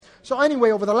So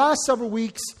anyway, over the last several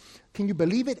weeks, can you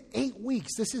believe it? 8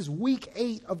 weeks. This is week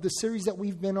 8 of the series that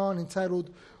we've been on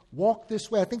entitled Walk This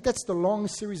Way. I think that's the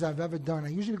longest series I've ever done. I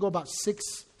usually go about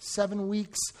 6-7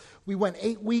 weeks. We went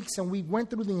 8 weeks and we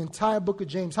went through the entire book of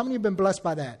James. How many have been blessed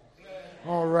by that?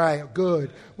 All right,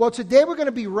 good. Well, today we're going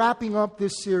to be wrapping up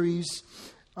this series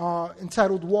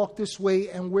entitled Walk This Way,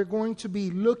 and we're going to be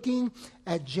looking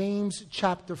at James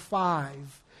chapter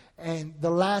 5 and the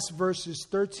last verses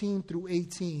 13 through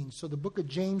 18. So the book of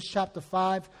James chapter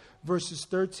 5, verses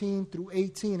 13 through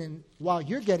 18. And while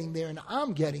you're getting there and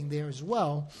I'm getting there as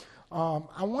well,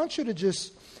 I want you to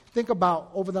just think about,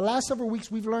 over the last several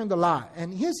weeks, we've learned a lot.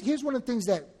 And here's one of the things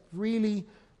that really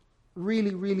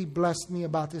blessed me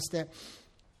about this, that,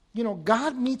 you know,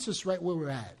 God meets us right where we're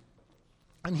at.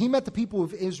 And he met the people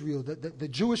of Israel, the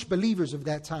Jewish believers of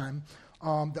that time,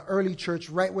 the early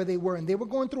church, right where they were. And they were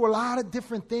going through a lot of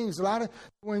different things. They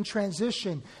were in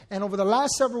transition. And over the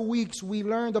last several weeks, we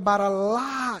learned about a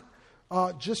lot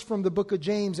just from the book of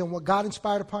James and what God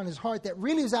inspired upon his heart that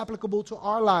really is applicable to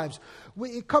our lives.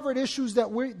 It covered issues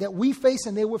that we face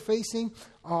and they were facing,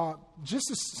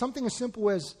 something as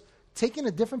simple as taking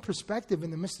a different perspective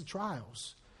in the midst of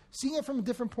trials. Seeing it from a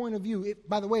different point of view.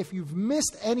 By the way, if you've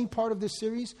missed any part of this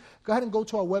series, go ahead and go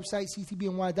to our website,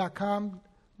 ctbny.com.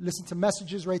 Listen to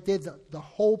messages right there. The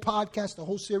whole podcast, the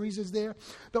whole series is there.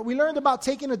 But we learned about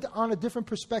taking on a different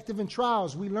perspective in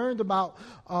trials. We learned about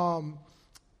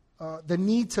the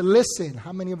need to listen.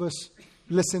 How many of us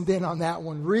listened in on that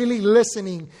one? Really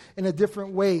listening in a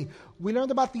different way. We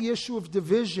learned about the issue of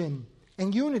division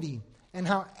and unity and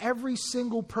how every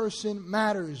single person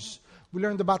matters. We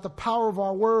learned about the power of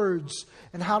our words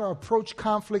and how to approach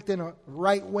conflict in a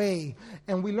right way.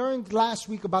 And we learned last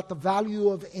week about the value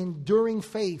of enduring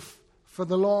faith for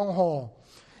the long haul.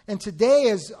 And today,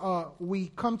 as we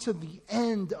come to the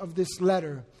end of this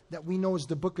letter that we know is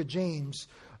the book of James,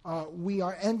 we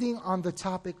are ending on the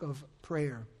topic of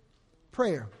prayer.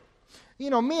 Prayer. You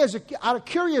know, me out of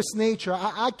curious nature,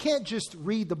 I can't just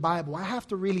read the Bible. I have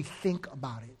to really think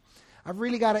about it. I've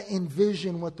really got to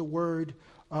envision what the word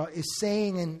is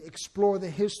saying and explore the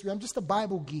history. I'm just a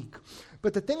Bible geek.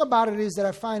 But the thing about it is that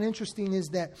I find interesting is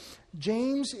that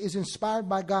James is inspired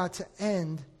by God to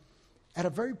end at a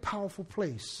very powerful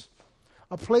place.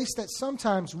 A place that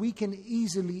sometimes we can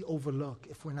easily overlook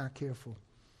if we're not careful.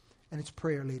 And it's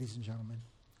prayer, ladies and gentlemen.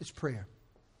 It's prayer.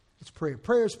 It's prayer.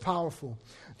 Prayer is powerful.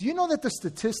 Do you know that the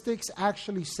statistics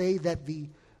actually say that the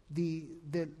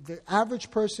average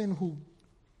person who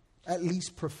at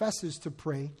least professes to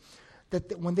pray,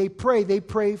 that when they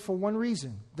pray for one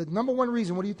reason. The number one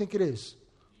reason, what do you think it is?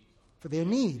 For their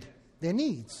need. Their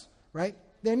needs, right?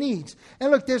 Their needs. And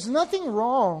look, there's nothing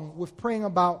wrong with praying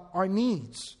about our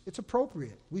needs. It's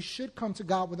appropriate. We should come to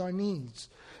God with our needs.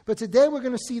 But today we're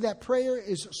going to see that prayer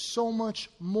is so much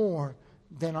more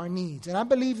than our needs. And I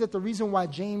believe that the reason why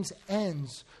James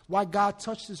ends, why God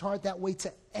touched his heart that way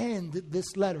to end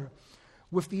this letter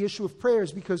with the issue of prayer,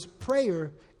 is because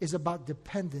prayer is about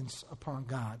dependence upon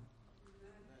God.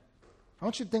 I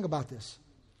want you to think about this.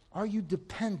 Are you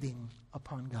depending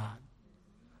upon God?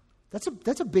 That's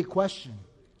a big question.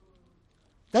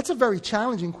 That's a very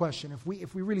challenging question if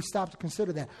we really stop to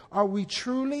consider that. Are we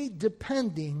truly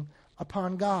depending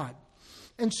upon God?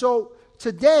 And so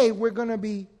today we're going to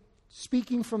be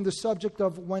speaking from the subject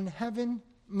of when heaven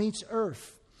meets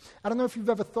earth. I don't know if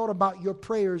you've ever thought about your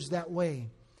prayers that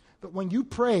way. But when you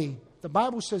pray, the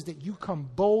Bible says that you come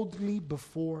boldly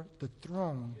before the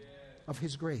throne of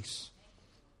his grace,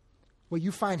 where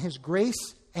you find his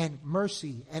grace and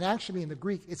mercy. And actually in the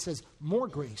Greek, it says more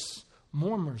grace,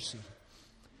 more mercy.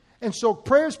 And so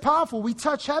prayer is powerful. We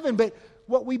touch heaven, but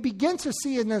what we begin to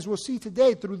see, and as we'll see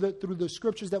today through the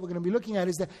scriptures that we're going to be looking at,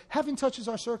 is that heaven touches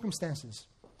our circumstances.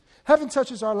 Heaven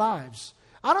touches our lives.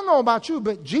 I don't know about you,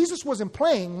 but Jesus wasn't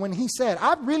playing when he said,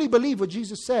 I really believe what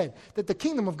Jesus said, that the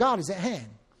kingdom of God is at hand.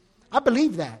 I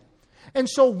believe that. And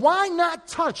so why not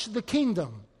touch the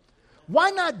kingdom? Why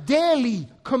not daily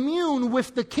commune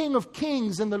with the King of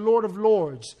Kings and the Lord of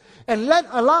Lords and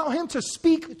allow him to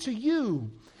speak to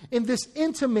you in this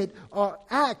intimate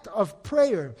act of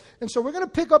prayer? And so we're going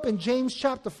to pick up in James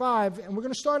chapter 5, and we're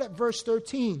going to start at verse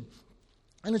 13.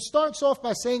 And it starts off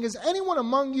by saying, is anyone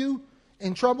among you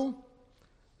in trouble?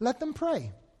 Let them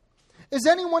pray. Is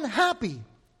anyone happy?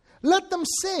 Let them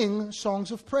sing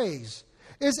songs of praise.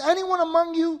 Is anyone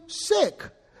among you sick?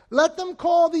 Let them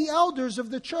call the elders of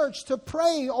the church to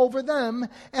pray over them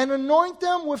and anoint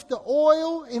them with the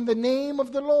oil in the name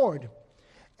of the Lord.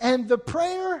 And the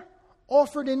prayer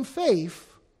offered in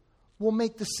faith will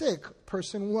make the sick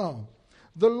person well.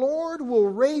 The Lord will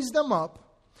raise them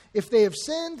up. If they have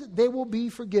sinned, they will be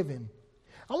forgiven.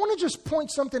 I want to just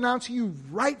point something out to you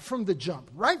right from the jump,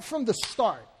 right from the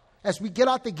start, as we get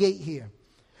out the gate here.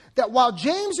 That while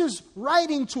James is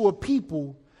writing to a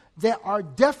people that are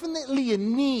definitely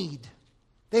in need,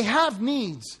 they have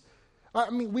needs. I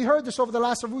mean, we heard this over the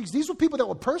last several weeks. These were people that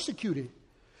were persecuted.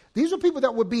 These were people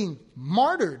that were being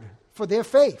martyred for their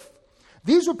faith.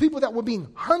 These were people that were being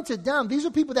hunted down. These are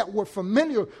people that were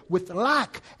familiar with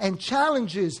lack and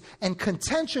challenges and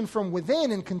contention from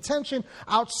within and contention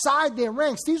outside their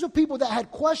ranks. These were people that had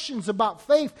questions about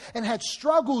faith and had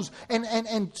struggles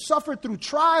and suffered through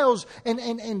trials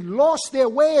and lost their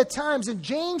way at times. And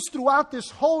James, throughout this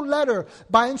whole letter,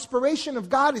 by inspiration of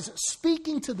God, is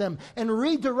speaking to them and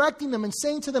redirecting them and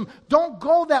saying to them, don't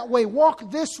go that way,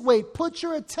 walk this way. Put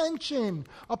your attention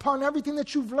upon everything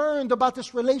that you've learned about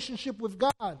this relationship with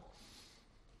God.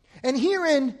 And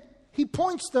herein, he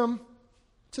points them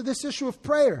to this issue of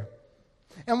prayer.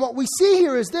 And what we see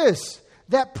here is this,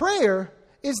 that prayer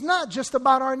is not just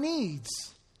about our needs,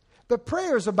 but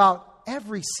prayer is about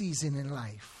every season in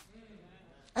life.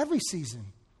 Every season.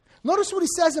 Notice what he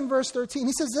says in verse 13.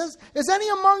 He says, is any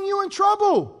among you in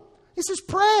trouble? He says,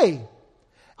 pray.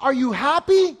 Are you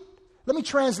happy? Let me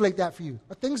translate that for you.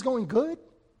 Are things going good?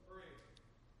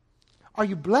 Are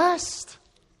you blessed?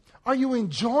 Are you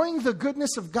enjoying the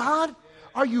goodness of God?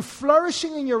 Are you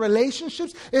flourishing in your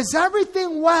relationships? Is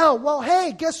everything well? Well,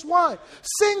 hey, guess what?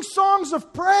 Sing songs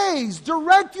of praise.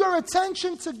 Direct your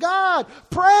attention to God.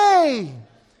 Pray.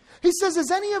 He says,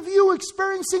 is any of you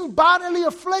experiencing bodily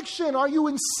affliction? Are you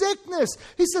in sickness?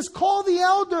 He says, call the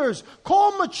elders.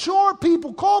 Call mature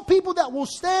people. Call people that will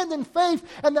stand in faith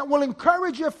and that will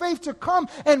encourage your faith to come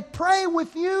and pray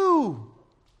with you.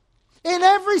 In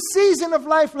every season of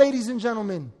life, ladies and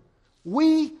gentlemen,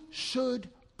 we should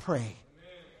pray.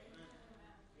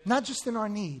 Not just in our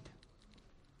need.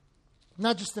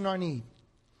 Not just in our need.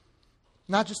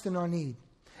 Not just in our need.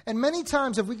 And many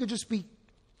times, if we could just be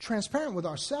transparent with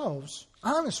ourselves,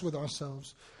 honest with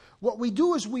ourselves, what we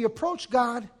do is we approach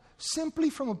God simply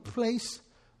from a place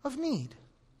of need.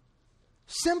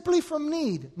 Simply from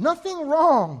need. Nothing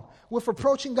wrong with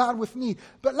approaching God with need.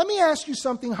 But let me ask you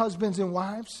something, husbands and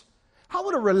wives. How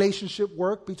would a relationship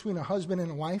work between a husband and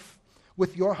a wife?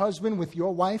 With your husband, with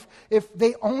your wife, if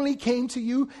they only came to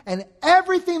you and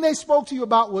everything they spoke to you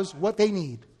about was what they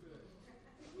need?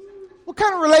 What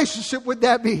kind of relationship would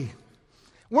that be?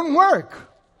 Wouldn't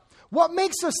work. What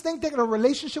makes us think that a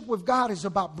relationship with God is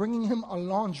about bringing him a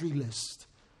laundry list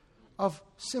of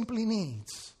simply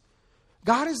needs?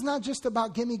 God is not just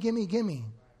about gimme, gimme, gimme.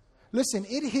 Listen,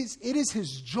 it is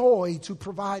his joy to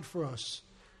provide for us.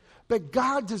 But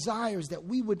God desires that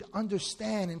we would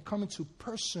understand and come into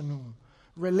personal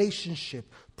relationship,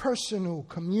 personal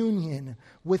communion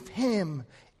with him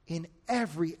in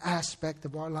every aspect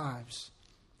of our lives.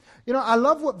 You know, I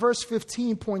love what verse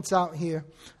 15 points out here.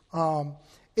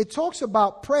 It talks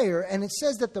about prayer, and it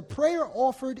says that the prayer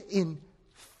offered in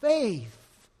faith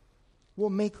will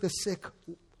make the sick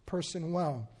person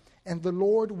well, and the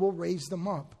Lord will raise them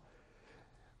up.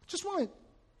 Just want to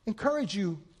encourage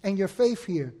you and your faith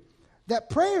here. That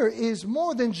prayer is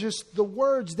more than just the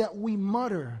words that we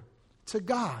mutter to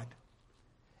God.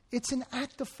 It's an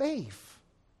act of faith.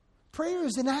 Prayer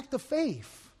is an act of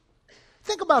faith.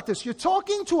 Think about this. You're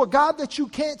talking to a God that you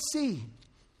can't see.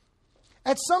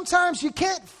 At sometimes you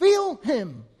can't feel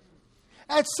him.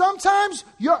 At sometimes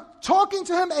you're talking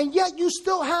to him and yet you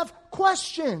still have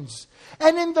questions.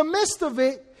 And in the midst of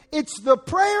it, it's the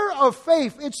prayer of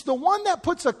faith. It's the one that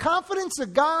puts a confidence in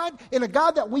a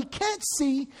God that we can't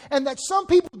see and that some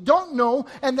people don't know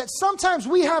and that sometimes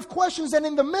we have questions. And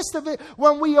in the midst of it,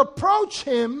 when we approach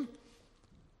him,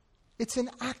 it's an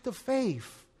act of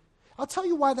faith. I'll tell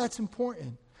you why that's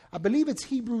important. I believe it's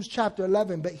Hebrews chapter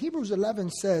 11, but Hebrews 11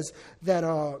 says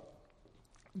that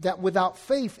without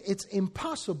faith, it's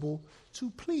impossible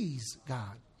to please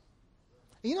God.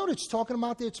 You know what it's talking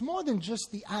about there? It's more than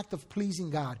just the act of pleasing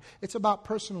God. It's about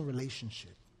personal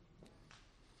relationship.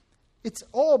 It's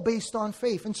all based on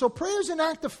faith. And so prayer is an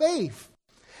act of faith.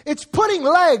 It's putting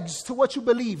legs to what you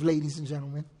believe, ladies and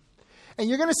gentlemen. And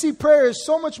you're going to see prayer is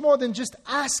so much more than just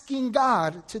asking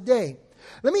God today.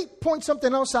 Let me point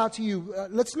something else out to you.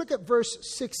 Let's look at verse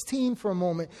 16 for a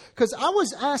moment. Because I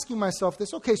was asking myself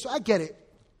this. Okay, so I get it.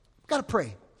 Got to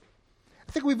pray.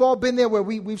 I think we've all been there where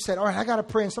we've said, all right, I got to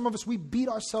pray. And some of us, we beat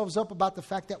ourselves up about the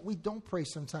fact that we don't pray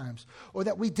sometimes. Or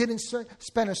that we didn't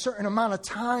spend a certain amount of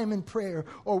time in prayer.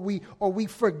 Or we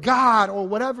forgot or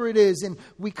whatever it is. And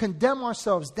we condemn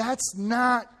ourselves. That's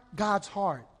not God's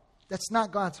heart. That's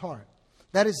not God's heart.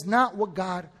 That is not what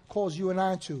God calls you and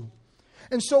I to.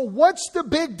 And so what's the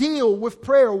big deal with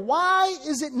prayer? Why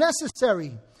is it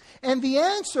necessary? And the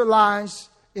answer lies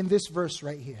in this verse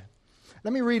right here.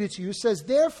 Let me read it to you. It says,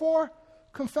 therefore,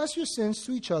 confess your sins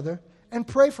to each other and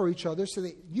pray for each other so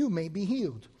that you may be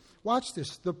healed. Watch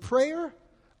this. The prayer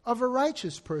of a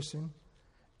righteous person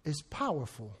is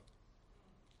powerful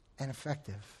and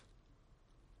effective.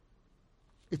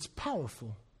 It's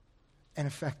powerful and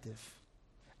effective.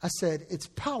 I said it's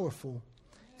powerful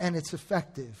and it's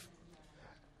effective.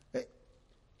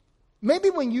 Maybe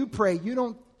when you pray, you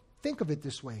don't think of it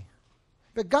this way.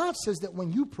 But God says that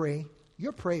when you pray,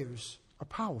 your prayers are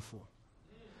powerful.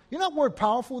 You know that word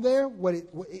powerful there?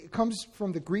 It comes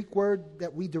from the Greek word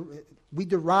that we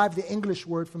derive the English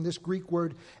word from this Greek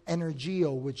word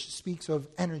energio, which speaks of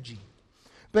energy.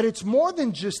 But it's more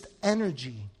than just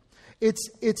energy. It's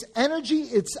energy,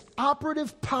 it's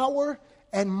operative power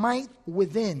and might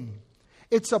within.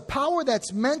 It's a power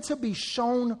that's meant to be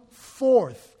shown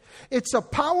forth. It's a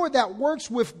power that works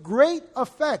with great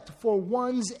effect for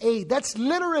one's aid. That's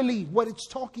literally what it's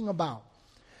talking about.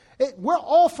 We're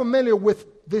all familiar with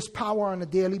this power on a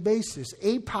daily basis.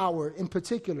 A power in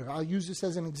particular. I'll use this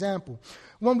as an example.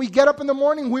 When we get up in the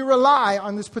morning, we rely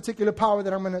on this particular power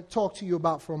that I'm going to talk to you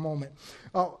about for a moment.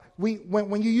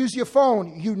 When you use your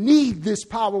phone, you need this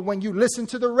power. When you listen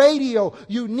to the radio,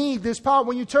 you need this power.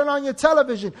 When you turn on your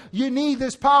television, you need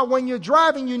this power. When you're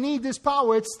driving, you need this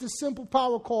power. It's the simple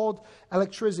power called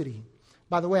electricity.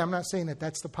 By the way, I'm not saying that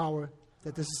that's the power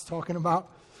that this is talking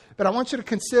about. But I want you to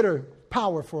consider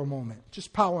power for a moment.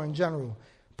 Just power in general.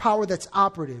 Power that's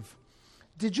operative.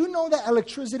 Did you know that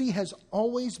electricity has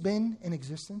always been in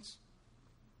existence?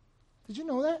 Did you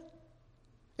know that?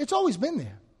 It's always been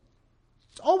there.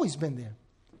 It's always been there.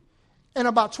 In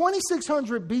about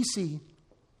 2600 BC,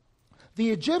 the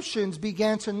Egyptians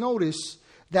began to notice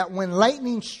that when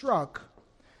lightning struck,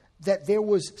 that there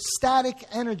was static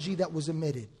energy that was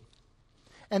emitted.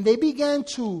 And they began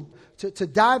to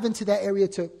dive into that area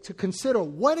to consider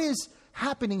what is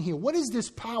happening here. What is this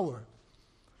power?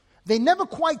 They never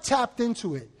quite tapped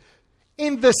into it.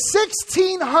 In the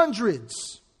 1600s,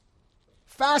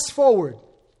 fast forward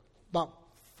about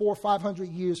 400 or 500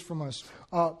 years from us,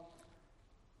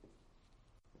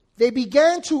 they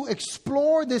began to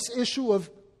explore this issue of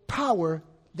power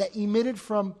that emitted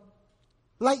from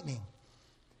lightning.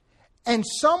 And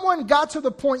someone got to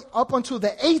the point up until the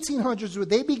 1800s where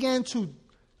they began to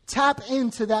tap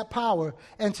into that power.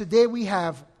 And today we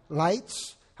have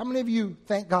lights. How many of you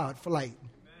thank God for light?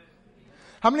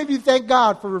 How many of you thank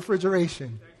God for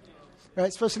refrigeration? Right?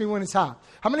 Especially when it's hot.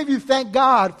 How many of you thank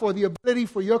God for the ability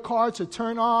for your car to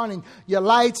turn on and your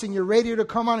lights and your radio to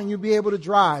come on and you'll be able to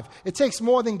drive? It takes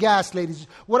more than gas, ladies.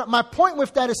 My point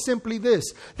with that is simply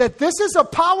this, that this is a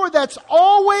power that's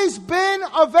always been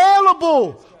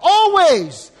available.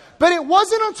 Always. But it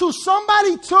wasn't until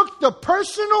somebody took the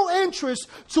personal interest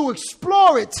to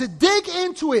explore it, to dig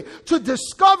into it, to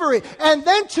discover it, and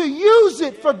then to use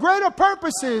it for greater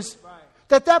purposes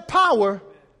that power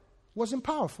wasn't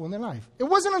powerful in their life. It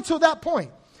wasn't until that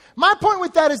point. My point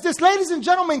with that is this, ladies and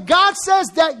gentlemen, God says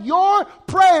that your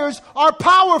prayers are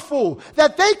powerful,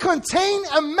 that they contain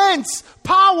immense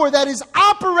power that is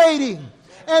operating.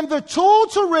 And the tool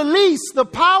to release the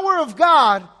power of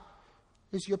God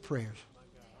is your prayers.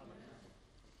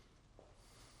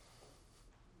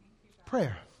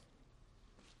 Prayer.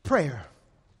 Prayer.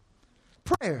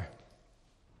 Prayer.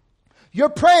 Your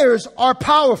prayers are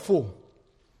powerful.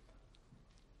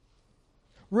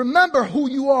 Remember who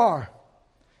you are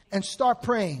and start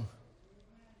praying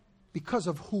because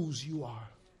of whose you are.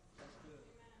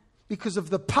 Because of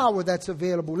the power that's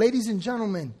available. Ladies and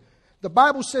gentlemen, the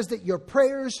Bible says that your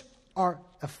prayers are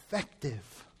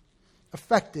effective.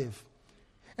 Effective.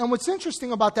 And what's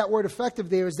interesting about that word effective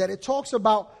there is that it talks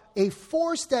about a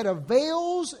force that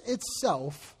avails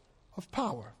itself of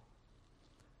power.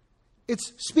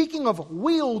 It's speaking of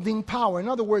wielding power. In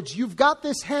other words, you've got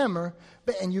this hammer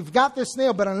and you've got this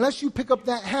nail, but unless you pick up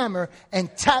that hammer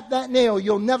and tap that nail,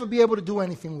 you'll never be able to do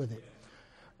anything with it.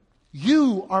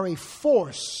 You are a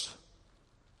force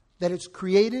that is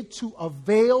created to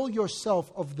avail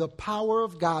yourself of the power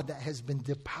of God that has been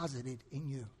deposited in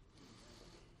you.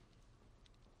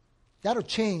 That'll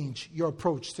change your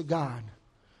approach to God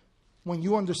when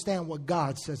you understand what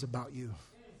God says about you.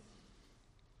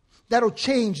 That'll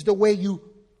change the way you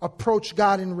approach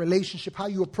God in relationship, how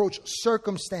you approach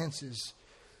circumstances.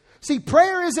 See,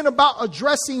 prayer isn't about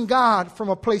addressing God from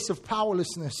a place of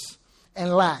powerlessness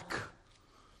and lack.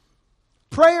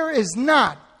 Prayer is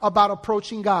not about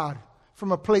approaching God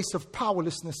from a place of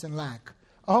powerlessness and lack.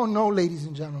 Oh no, ladies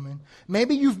and gentlemen.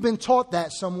 Maybe you've been taught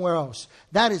that somewhere else.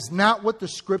 That is not what the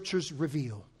scriptures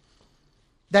reveal.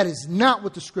 That is not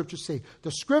what the scriptures say.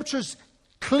 The scriptures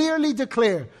clearly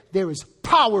declare there is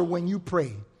power when you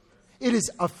pray. It is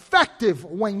effective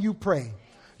when you pray.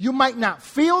 You might not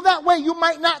feel that way. You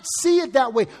might not see it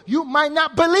that way. You might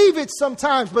not believe it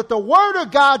sometimes. But the Word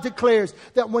of God declares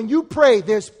that when you pray,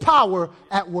 there's power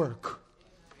at work.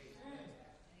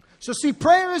 So see,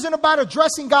 prayer isn't about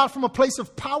addressing God from a place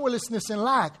of powerlessness and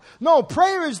lack. No,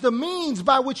 prayer is the means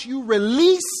by which you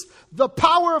release the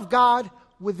power of God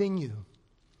within you.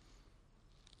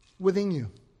 Within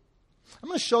you. I'm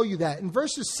going to show you that. In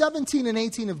verses 17 and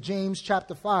 18 of James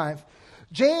chapter 5,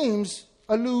 James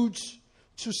alludes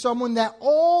to someone that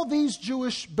all these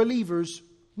Jewish believers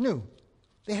knew.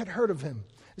 They had heard of him.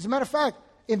 As a matter of fact,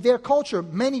 in their culture,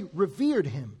 many revered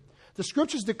him. The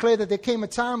scriptures declare that there came a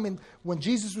time when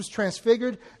Jesus was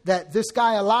transfigured, that this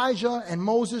guy Elijah and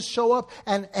Moses show up,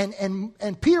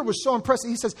 and Peter was so impressed.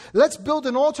 He says, let's build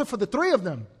an altar for the three of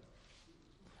them.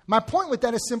 My point with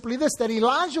that is simply this, that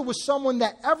Elijah was someone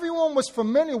that everyone was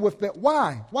familiar with, but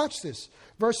why? Watch this.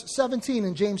 Verse 17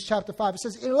 in James chapter 5, it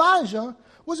says, Elijah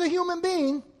was a human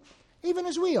being, even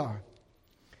as we are.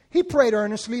 He prayed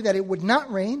earnestly that it would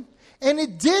not rain, and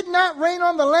it did not rain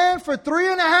on the land for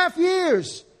 3.5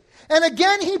 years. And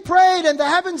again he prayed, and the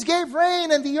heavens gave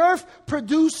rain, and the earth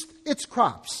produced its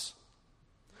crops.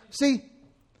 See,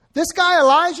 this guy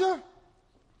Elijah,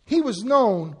 he was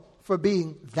known for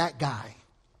being that guy.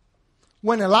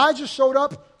 When Elijah showed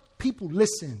up, people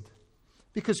listened.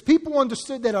 Because people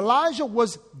understood that Elijah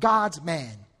was God's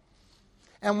man.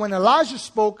 And when Elijah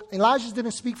spoke, Elijah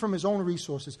didn't speak from his own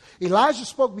resources. Elijah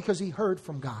spoke because he heard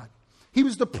from God. He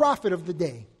was the prophet of the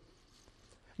day.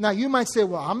 Now, you might say,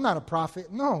 well, I'm not a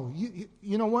prophet. No,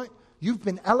 you know what? You've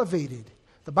been elevated.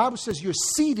 The Bible says you're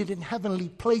seated in heavenly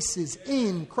places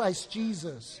in Christ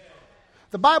Jesus.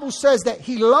 The Bible says that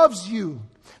he loves you,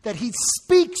 that he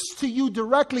speaks to you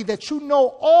directly, that you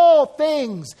know all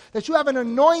things, that you have an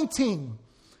anointing.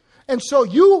 And so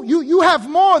you have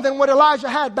more than what Elijah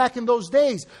had back in those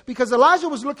days, because Elijah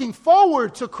was looking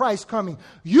forward to Christ coming.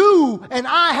 You and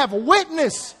I have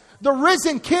witnessed the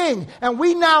risen King, and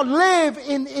we now live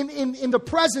in the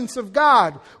presence of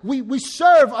God. We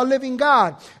serve a living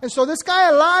God. And so this guy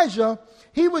Elijah,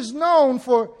 he was known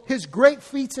for his great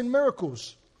feats and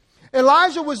miracles.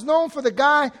 Elijah was known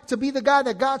to be the guy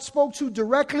that God spoke to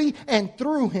directly and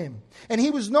through him. And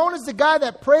he was known as the guy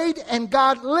that prayed and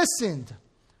God listened,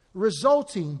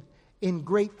 resulting in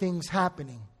great things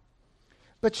happening.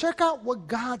 But check out what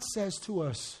God says to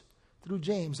us through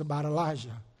James about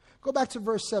Elijah. Go back to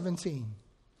verse 17.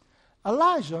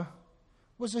 Elijah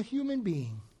was a human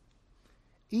being,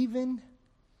 even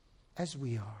as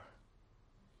we are.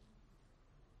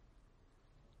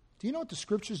 Do you know what the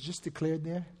scriptures just declared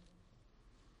there?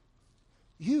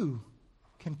 You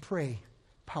can pray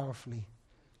powerfully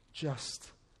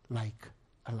just like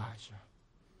Elijah.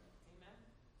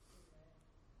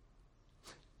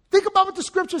 Think about what the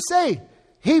scriptures say.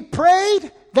 He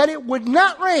prayed that it would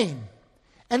not rain.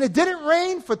 And it didn't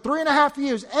rain for 3.5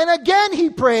 years. And again he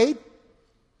prayed.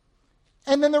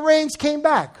 And then the rains came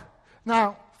back.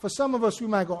 Now, for some of us, we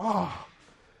might go,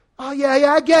 oh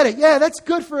yeah, I get it. Yeah, that's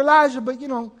good for Elijah. But,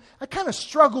 I kind of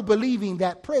struggle believing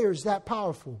that prayer is that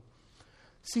powerful.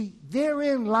 See,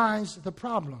 therein lies the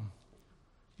problem.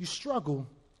 You struggle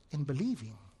in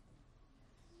believing.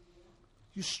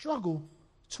 You struggle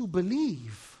to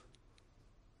believe.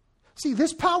 See,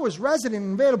 this power is resident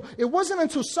and available. It wasn't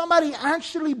until somebody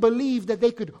actually believed that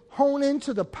they could hone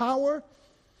into the power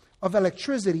of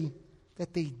electricity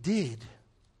that they did.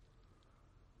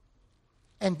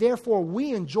 And therefore,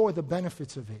 we enjoy the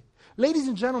benefits of it. Ladies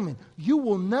and gentlemen, you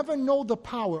will never know the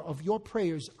power of your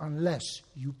prayers unless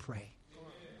you pray.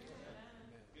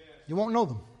 You won't know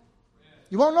them.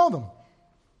 You won't know them.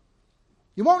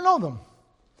 You won't know them.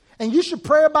 And you should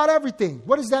pray about everything.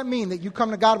 What does that mean? That you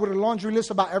come to God with a laundry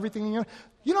list about everything in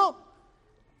your...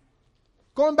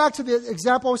 going back to the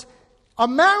examples, a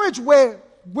marriage where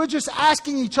we're just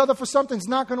asking each other for something is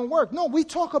not going to work. No, we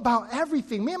talk about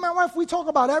everything. Me and my wife, we talk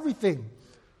about everything.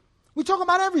 We talk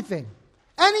about everything.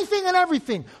 Anything and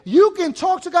everything. You can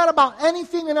talk to God about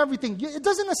anything and everything. It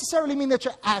doesn't necessarily mean that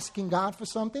you're asking God for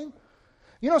something.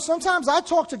 Sometimes I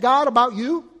talk to God about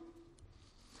you.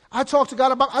 I talk to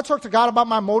God about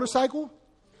my motorcycle.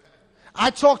 I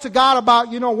talk to God about,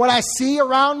 what I see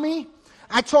around me.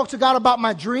 I talk to God about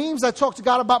my dreams. I talk to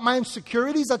God about my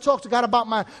insecurities. I talk to God about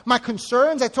my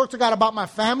concerns. I talk to God about my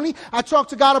family. I talk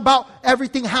to God about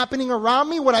everything happening around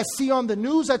me, what I see on the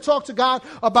news. I talk to God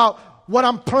about what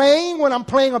I'm playing when I'm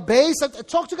playing a bass. I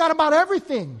talk to God about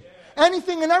everything.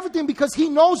 Anything and everything, because He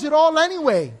knows it all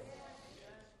anyway.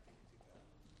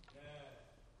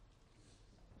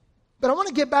 But I want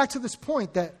to get back to this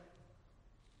point that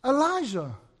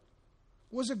Elijah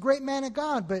was a great man of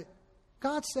God, but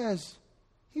God says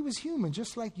he was human,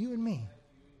 just like you and me.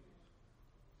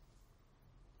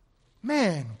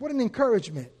 Man, what an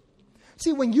encouragement.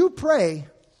 See, when you pray,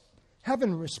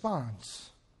 heaven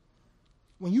responds.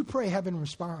 When you pray, heaven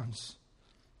responds.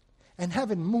 And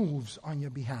heaven moves on your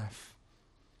behalf.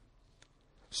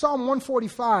 Psalm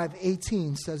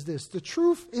 145:18 says this: the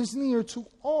truth is near to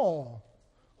all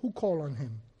who call on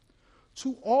him.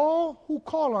 To all who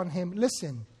call on him,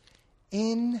 listen,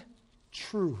 in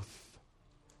truth.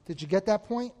 Did you get that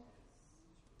point?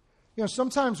 You know,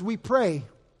 sometimes we pray,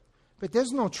 but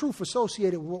there's no truth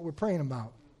associated with what we're praying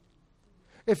about.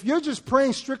 If you're just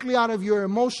praying strictly out of your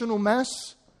emotional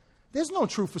mess, there's no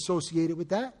truth associated with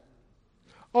that.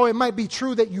 Oh, it might be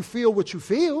true that you feel what you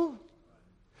feel,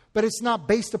 but it's not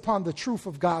based upon the truth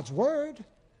of God's word.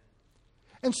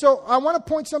 And so I want to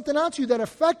point something out to you, that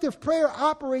effective prayer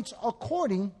operates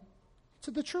according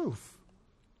to the truth.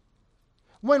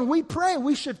 When we pray,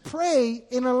 we should pray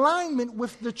in alignment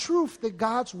with the truth that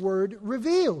God's word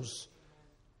reveals.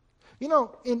 You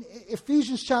know, in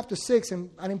Ephesians chapter 6, and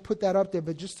I didn't put that up there,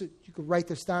 but you could write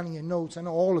this down in your notes. I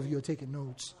know all of you are taking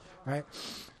notes, right?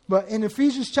 But in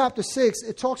Ephesians chapter 6,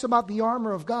 it talks about the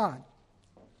armor of God.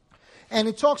 And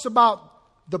it talks about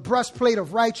the breastplate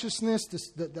of righteousness,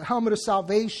 the helmet of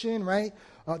salvation, right?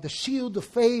 The shield of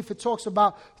faith. It talks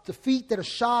about the feet that are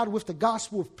shod with the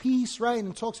gospel of peace, right? And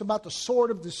it talks about the sword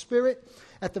of the Spirit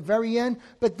at the very end.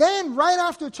 But then right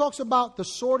after it talks about the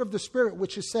sword of the Spirit,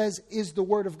 which it says is the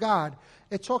word of God,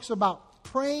 it talks about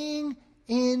praying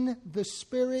in the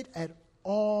Spirit at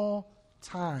all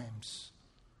times.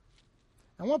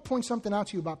 I want to point something out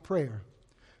to you about prayer.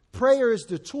 Prayer is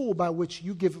the tool by which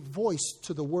you give voice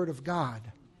to the word of God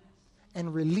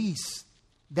and release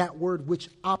that word which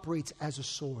operates as a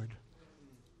sword.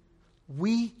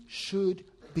 We should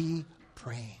be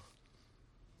praying.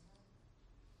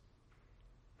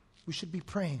 We should be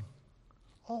praying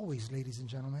always, ladies and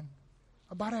gentlemen,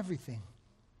 about everything.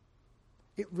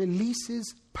 It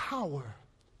releases power.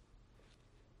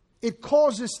 It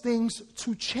causes things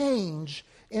to change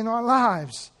in our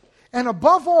lives. And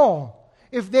above all,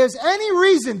 if there's any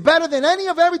reason better than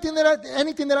anything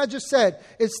that I just said,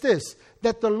 it's this: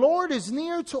 that the Lord is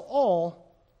near to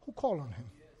all who call on him.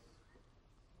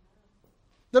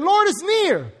 The Lord is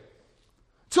near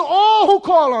to all who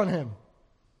call on him.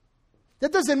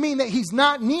 That doesn't mean that he's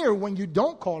not near when you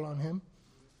don't call on him.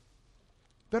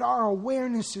 But our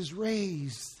awareness is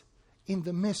raised in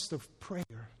the midst of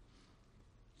prayer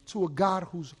to a God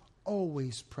who's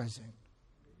always present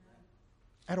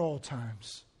at all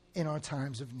times, in our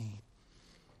times of need.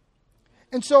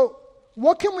 And so,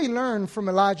 what can we learn from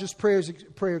Elijah's prayer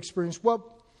experience?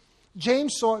 Well,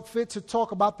 James saw it fit to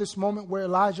talk about this moment where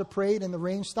Elijah prayed and the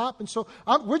rain stopped. And so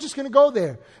we're just going to go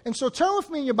there. And so turn with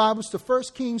me in your Bibles to 1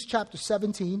 Kings chapter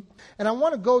 17. And I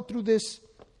want to go through this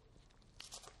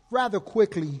rather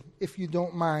quickly, if you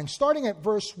don't mind. Starting at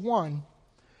verse 1,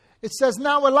 it says,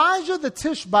 "Now Elijah the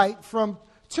Tishbite from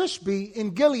Tishbe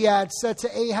in Gilead said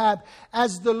to Ahab,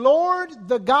 'As the Lord,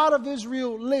 the God of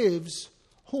Israel, lives,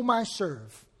 whom I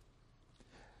serve,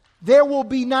 there will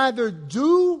be neither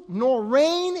dew nor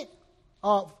rain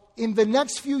in the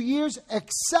next few years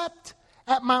except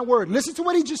at my word.'" Listen to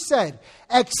what he just said.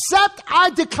 "Except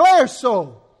I declare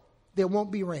so, there won't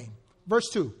be rain." Verse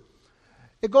 2.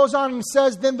 It goes on and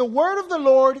says, "Then the word of the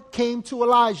Lord came to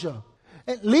Elijah.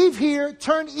 Leave here,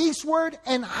 turn eastward,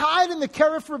 and hide in the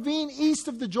Kerith ravine east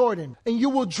of the Jordan. And you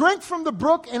will drink from the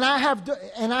brook, and I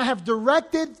have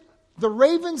directed the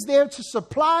ravens there to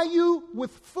supply you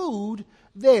with food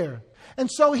there." And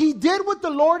so he did what the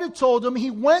Lord had told him.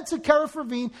 He went to Kerith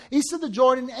ravine east of the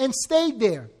Jordan and stayed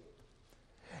there.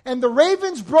 And the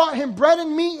ravens brought him bread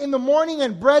and meat in the morning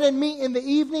and bread and meat in the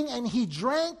evening, and he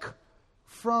drank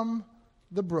from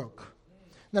the brook.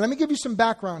 Now let me give you some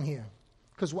background here,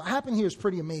 because what happened here is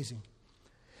pretty amazing.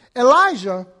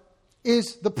 Elijah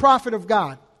is the prophet of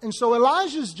God. And so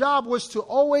Elijah's job was to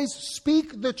always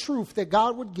speak the truth that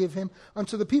God would give him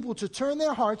unto the people, to turn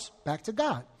their hearts back to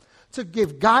God, to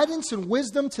give guidance and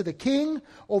wisdom to the king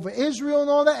over Israel and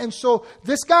all that. And so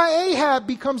this guy Ahab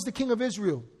becomes the king of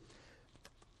Israel.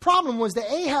 Problem was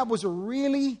that Ahab was a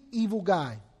really evil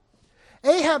guy.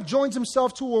 Ahab joins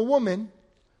himself to a woman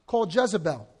called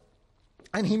Jezebel,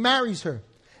 and he marries her.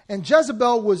 And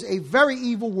Jezebel was a very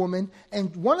evil woman,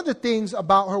 and one of the things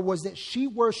about her was that she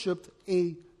worshipped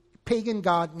a pagan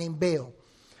god named Baal.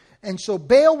 And so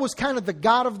Baal was kind of the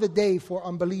god of the day for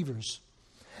unbelievers.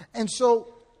 And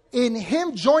so in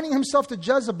him joining himself to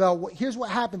Jezebel, here's what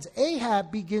happens.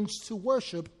 Ahab begins to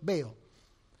worship Baal.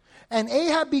 And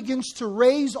Ahab begins to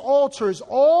raise altars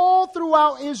all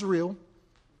throughout Israel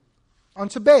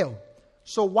unto Baal.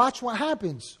 So watch what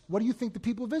happens. What do you think the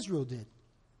people of Israel did?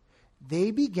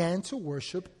 They began to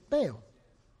worship Baal.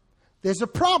 There's a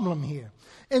problem here.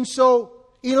 And so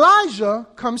Elijah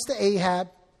comes to Ahab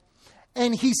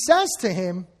and he says to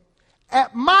him,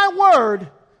 at my word,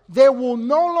 there will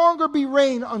no longer be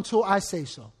rain until I say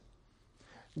so.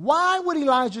 Why would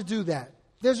Elijah do that?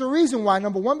 There's a reason why.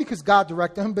 Number one, because God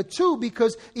directed him. But two,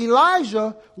 because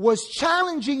Elijah was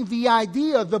challenging the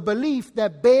idea, the belief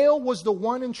that Baal was the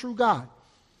one and true God.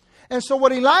 And so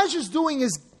what Elijah's doing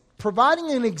is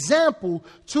providing an example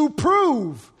to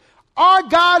prove our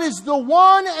God is the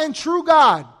one and true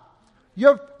God.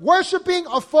 You're worshiping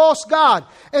a false God.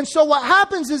 And so what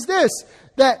happens is this,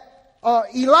 that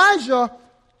Elijah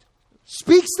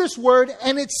speaks this word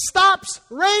and it stops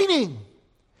raining.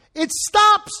 It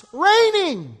stops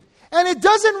raining. And it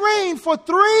doesn't rain for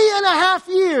 3.5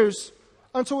 years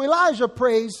until Elijah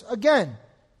prays again.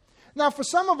 Now, for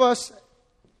some of us,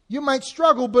 you might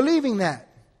struggle believing that.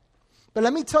 But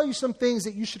let me tell you some things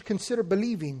that you should consider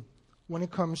believing when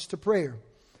it comes to prayer.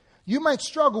 You might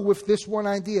struggle with this one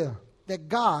idea, that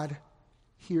God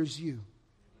hears you.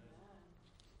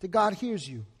 That God hears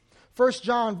you. 1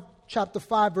 John chapter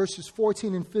 5, verses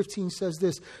 14 and 15 says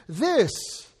this. This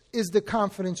is the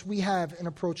confidence we have in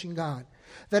approaching God,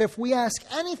 that if we ask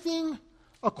anything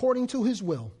according to his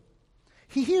will,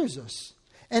 he hears us.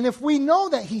 And if we know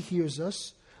that he hears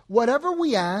us, whatever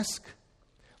we ask,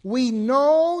 we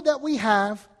know that we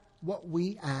have what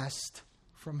we asked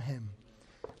from him.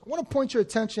 I want to point your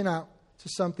attention out to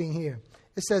something here.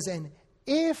 It says, and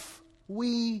if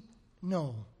we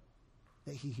know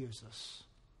that he hears us,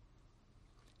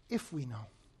 if we know,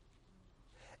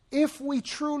 if we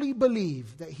truly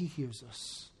believe that he hears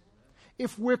us,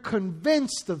 if we're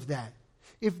convinced of that,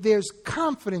 if there's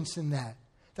confidence in that,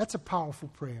 that's a powerful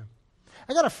prayer.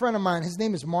 I got a friend of mine, his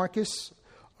name is Marcus.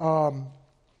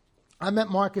 I met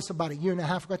Marcus about 1.5 years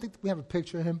ago. I think we have a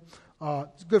picture of him.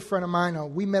 He's a good friend of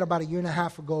mine. We met about 1.5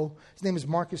 years ago. His name is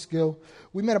Marcus Gill.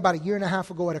 We met about 1.5 years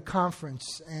ago at a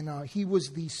conference, and he was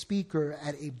the speaker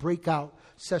at a breakout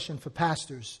session for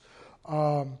pastors.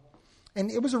 And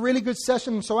it was a really good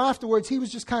session. So afterwards, he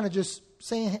was just kind of just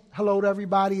saying hello to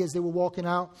everybody as they were walking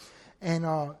out. And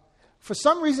for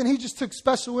some reason, he just took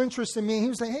special interest in me. He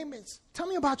was like, hey, man, tell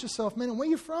me about yourself, man, and where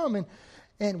you from,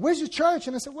 and where's your church?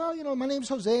 And I said, well, my name's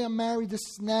Jose. I'm married,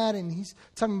 this and that. And he's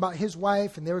telling me about his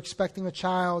wife, and they're expecting a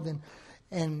child.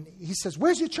 And he says,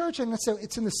 where's your church? And I said,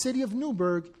 it's in the city of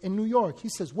Newburgh in New York. He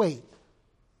says, wait,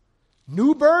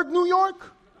 Newburgh, New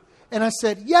York? And I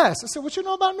said, yes. I said, what you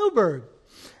know about Newburgh?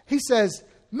 He says,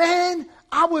 man,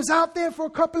 I was out there for a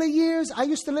couple of years. I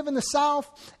used to live in the South,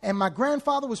 and my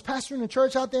grandfather was pastoring the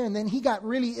church out there, and then he got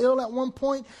really ill at one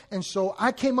point, and so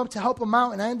I came up to help him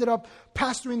out, and I ended up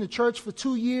pastoring the church for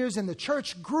 2 years, and the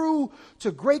church grew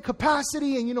to great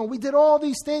capacity, and, we did all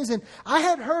these things, and I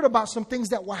had heard about some things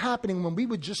that were happening when we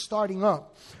were just starting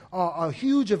up. A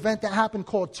huge event that happened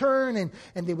called Turn,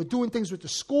 and they were doing things with the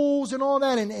schools and all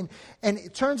that, and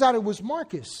it turns out it was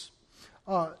Marcus.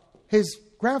 His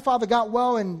grandfather got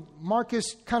well, and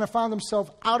Marcus kind of found himself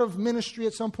out of ministry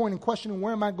at some point and questioning,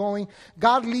 where am I going?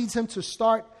 God leads him to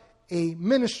start a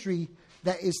ministry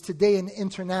that is today an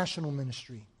international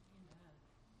ministry.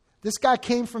 This guy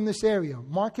came from this area.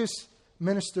 Marcus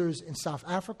ministers in South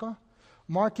Africa.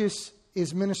 Marcus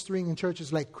is ministering in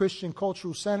churches like Christian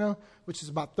Cultural Center, which is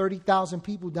about 30,000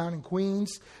 people down in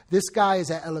Queens. This guy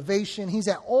is at Elevation. He's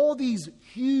at all these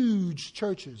huge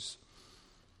churches.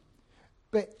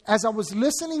 But as I was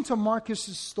listening to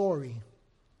Marcus's story,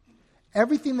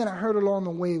 everything that I heard along the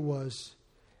way was,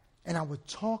 and I would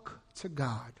talk to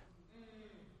God.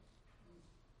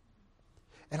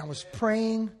 And I was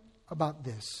praying about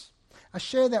this. I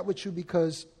share that with you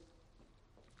because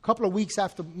a couple of weeks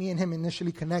after me and him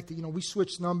initially connected, we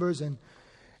switched numbers, and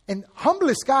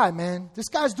humblest guy, man. This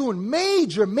guy's doing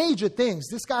major, major things.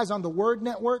 This guy's on the Word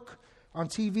Network. On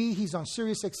TV, he's on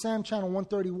Sirius XM, channel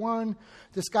 131.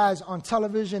 This guy's on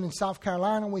television in South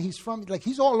Carolina, where he's from. Like,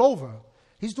 he's all over.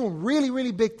 He's doing really,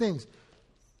 really big things.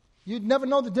 You'd never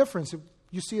know the difference if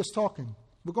you see us talking.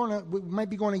 We might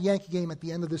be going to a Yankee game at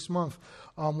the end of this month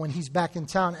when he's back in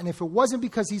town. And if it wasn't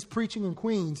because he's preaching in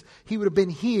Queens, he would have been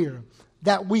here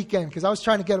that weekend, because I was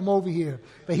trying to get him over here.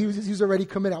 But he was already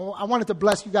committed. I wanted to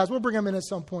bless you guys. We'll bring him in at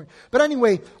some point. But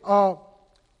anyway,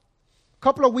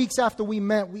 couple of weeks after we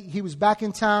met, he was back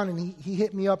in town, and he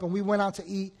hit me up, and we went out to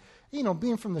eat.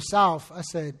 Being from the South, I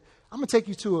said, I'm going to take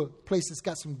you to a place that's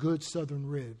got some good Southern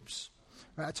ribs.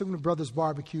 I took him to Brothers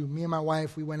Barbecue. Me and my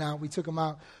wife, we went out. We took him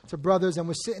out to Brothers, and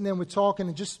we're sitting there and we're talking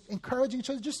and just encouraging each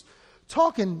other, just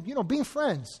talking, being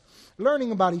friends,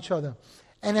 learning about each other.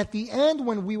 And at the end,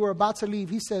 when we were about to leave,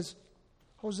 he says,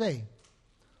 Jose,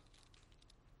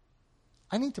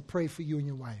 I need to pray for you and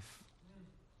your wife.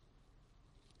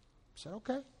 I said,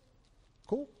 okay,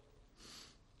 cool.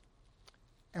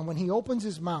 And when he opens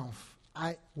his mouth,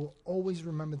 I will always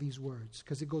remember these words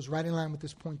because it goes right in line with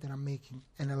this point that I'm making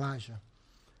and Elijah.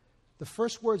 The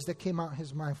first words that came out of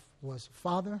his mouth was,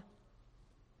 Father,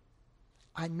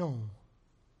 I know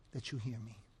that you hear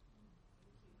me.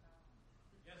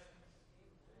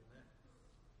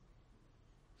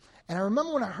 And I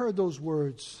remember when I heard those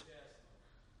words,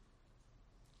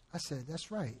 I said,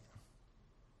 that's right.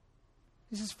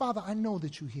 He says, Father, I know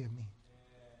that you hear me.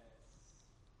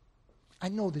 I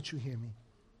know that you hear me.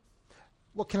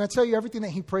 Well, can I tell you everything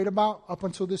that he prayed about up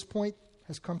until this point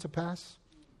has come to pass?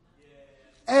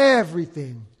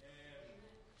 Everything.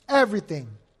 Everything.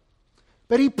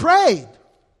 But he prayed.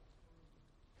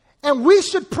 And we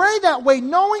should pray that way,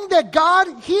 knowing that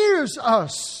God hears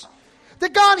us.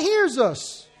 That God hears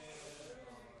us.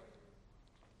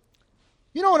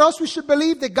 You know what else we should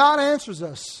believe? That God answers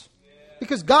us.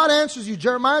 Because God answers you.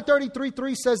 Jeremiah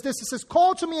 33:3 says this. It says,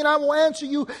 call to me and I will answer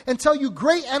you and tell you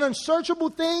great and unsearchable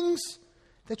things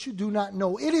that you do not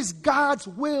know. It is God's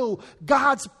will,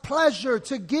 God's pleasure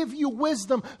to give you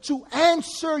wisdom, to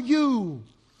answer you.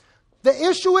 The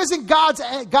issue isn't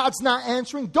God's not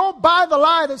answering. Don't buy the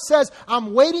lie that says,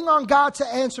 I'm waiting on God to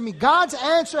answer me. God's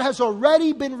answer has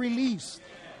already been released.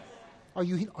 Are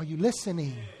you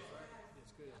listening?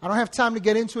 I don't have time to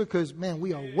get into it because, man,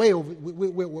 we are way over.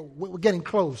 We're getting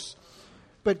close.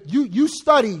 But you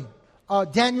study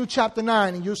Daniel chapter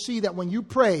 9 and you'll see that when you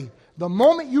pray, the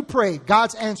moment you pray,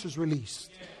 God's answer is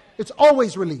released. It's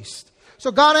always released.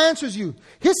 So God answers you.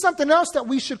 Here's something else that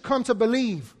we should come to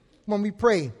believe when we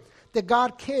pray. That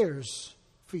God cares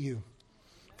for you.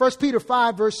 1 Peter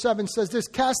 5 verse 7 says this,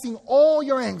 casting all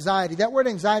your anxiety. That word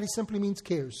anxiety simply means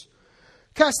cares.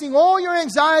 Casting all your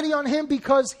anxiety on him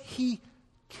because he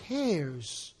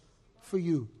cares for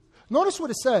you. Notice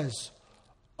what it says.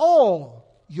 All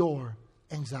your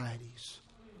anxieties.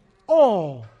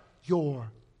 All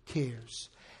your cares.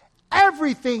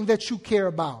 Everything that you care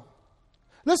about.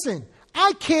 Listen,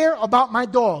 I care about my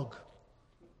dog.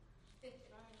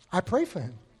 I pray for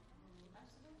him.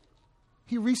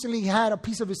 He recently had a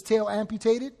piece of his tail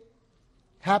amputated.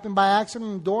 Happened by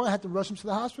accident in the door. I had to rush him to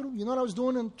the hospital. You know what I was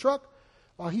doing in the truck?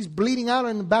 While he's bleeding out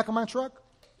in the back of my truck?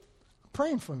 I'm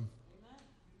praying for him.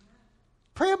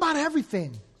 Pray about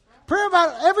everything. Pray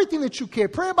about everything that you care.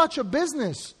 Pray about your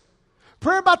business.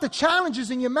 Pray about the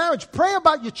challenges in your marriage. Pray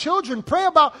about your children. Pray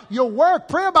about your work.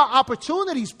 Pray about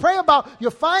opportunities. Pray about your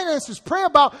finances. Pray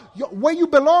about where you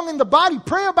belong in the body.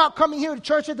 Pray about coming here to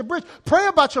church at the bridge. Pray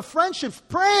about your friendships.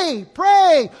 Pray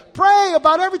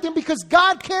about everything because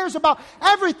God cares about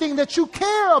everything that you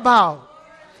care about.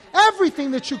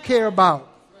 Everything that you care about.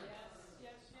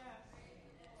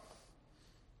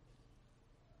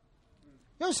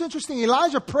 You know what's interesting?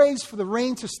 Elijah prays for the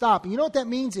rain to stop. And you know what that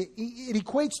means? It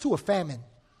equates to a famine.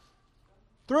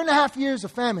 3.5 years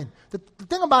of famine. The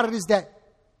thing about it is that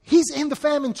he's in the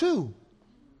famine too.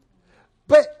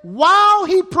 But while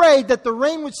he prayed that the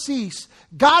rain would cease,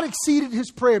 God exceeded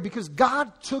his prayer because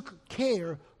God took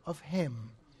care of him.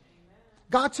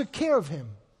 God took care of him.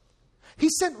 He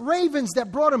sent ravens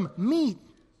that brought him meat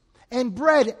and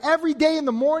bread every day in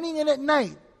the morning and at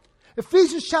night.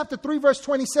 Ephesians chapter 3 verse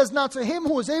 20 says, now to him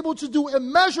who is able to do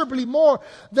immeasurably more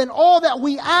than all that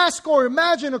we ask or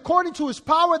imagine according to his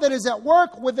power that is at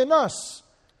work within us.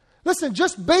 Listen,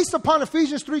 just based upon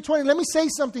Ephesians 3:20, let me say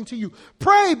something to you.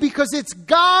 Pray because it's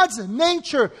God's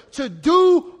nature to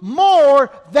do more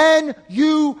than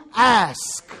you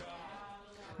ask.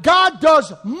 God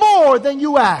does more than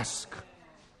you ask.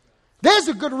 There's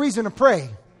a good reason to pray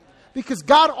because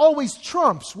God always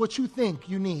trumps what you think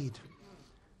you need.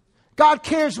 God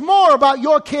cares more about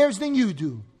your cares than you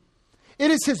do. It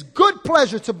is his good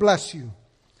pleasure to bless you.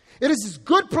 It is his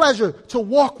good pleasure to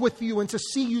walk with you and to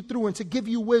see you through and to give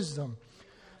you wisdom.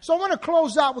 So I want to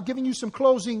close out with giving you some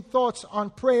closing thoughts on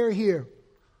prayer here.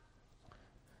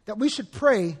 That we should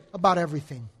pray about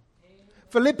everything.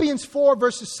 Philippians 4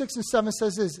 verses 6 and 7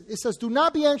 says this. It says, do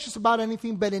not be anxious about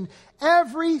anything, but in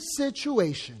every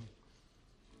situation,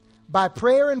 by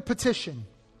prayer and petition,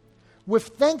 with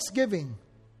thanksgiving,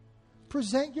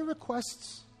 present your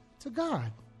requests to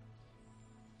God.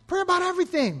 Pray about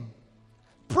everything.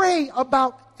 Pray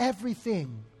about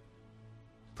everything.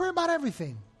 Pray about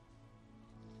everything.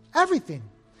 Everything.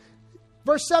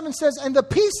 Verse 7 says, and the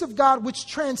peace of God which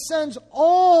transcends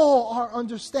all our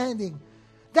understanding,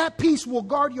 that peace will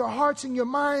guard your hearts and your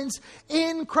minds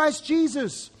in Christ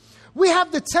Jesus. We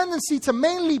have the tendency to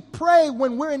mainly pray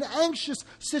when we're in anxious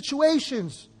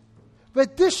situations.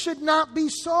 But this should not be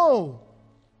so.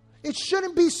 It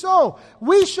shouldn't be so.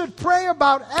 We should pray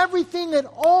about everything at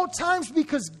all times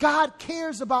because God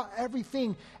cares about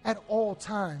everything at all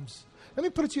times. Let me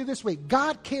put it to you this way.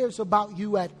 God cares about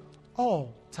you at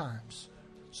all times.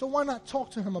 So why not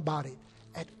talk to him about it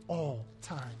at all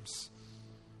times?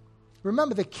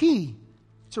 Remember, the key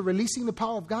to releasing the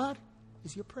power of God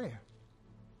is your prayer.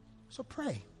 So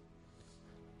pray.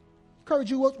 Encourage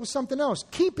you with something else.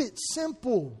 Keep it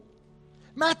simple.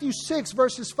 Matthew 6,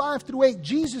 verses 5 through 8,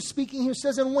 Jesus speaking here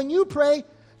says, and when you pray,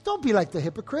 don't be like the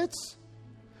hypocrites.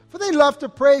 For they love to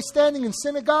pray standing in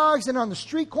synagogues and on the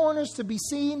street corners to be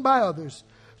seen by others.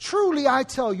 Truly, I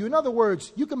tell you, in other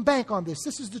words, you can bank on this.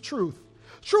 This is the truth.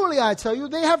 Truly, I tell you,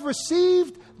 they have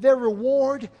received their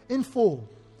reward in full.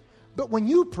 But when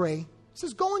you pray, it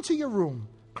says, go into your room,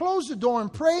 close the door,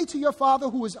 and pray to your Father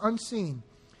who is unseen.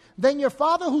 Then your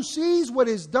Father who sees what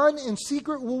is done in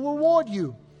secret will reward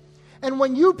you. And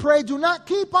when you pray, do not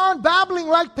keep on babbling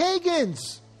like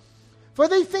pagans, for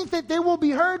they think that they will be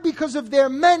heard because of their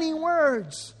many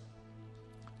words.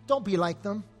 Don't be like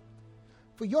them,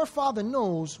 for your Father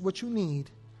knows what you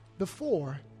need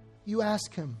before you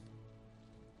ask him.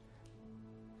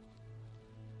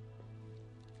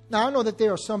 Now, I know that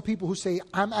there are some people who say,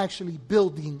 I'm actually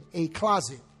building a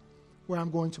closet where I'm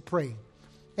going to pray.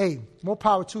 Hey, more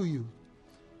power to you.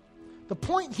 The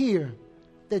point here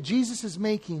that Jesus is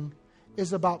making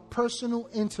is about personal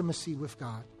intimacy with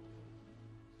God.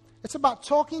 It's about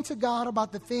talking to God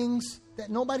about the things that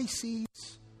nobody sees,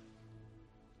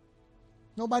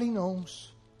 nobody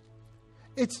knows.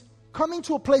 It's coming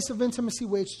to a place of intimacy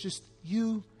where it's just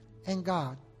you and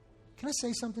God. Can I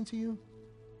say something to you?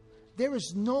 There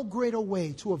is no greater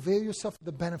way to avail yourself of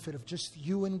the benefit of just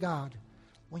you and God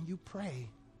when you pray.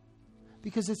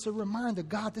 Because it's a reminder,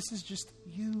 God, this is just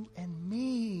you and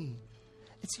me.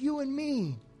 It's you and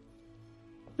me.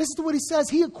 Listen to what he says.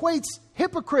 He equates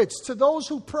hypocrites to those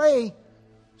who pray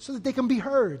so that they can be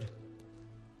heard.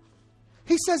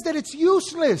 He says that it's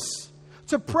useless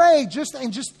to pray just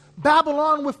babble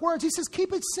on with words. He says,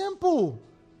 keep it simple.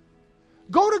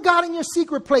 Go to God in your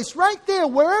secret place, right there,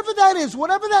 wherever that is,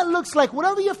 whatever that looks like,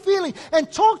 whatever you're feeling, and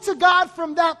talk to God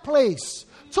from that place.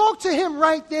 Talk to him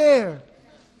right there.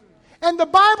 And the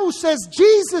Bible says,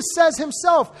 Jesus says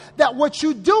himself, that what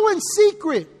you do in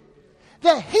secret,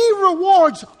 that he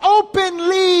rewards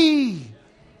openly.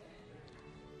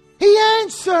 He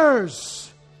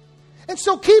answers. And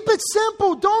so keep it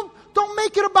simple. Don't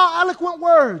make it about eloquent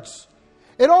words.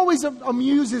 It always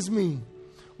amuses me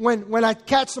when I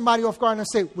catch somebody off guard and I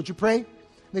say, would you pray? And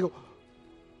they go,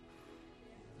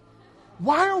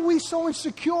 why are we so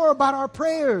insecure about our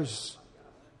prayers?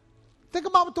 Think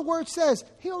about what the word says.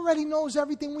 He already knows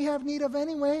everything we have need of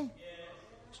anyway.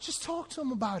 Just talk to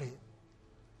him about it.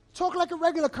 Talk like a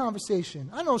regular conversation.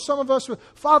 I know some of us were,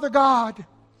 Father God,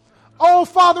 oh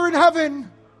Father in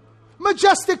heaven,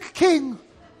 majestic King,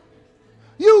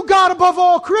 you God above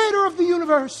all, creator of the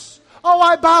universe. Oh,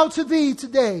 I bow to thee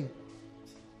today.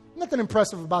 Nothing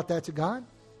impressive about that to God.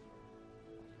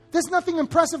 There's nothing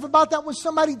impressive about that when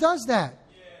somebody does that.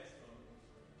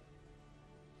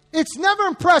 It's never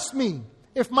impressed me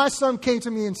if my son came to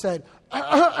me and said,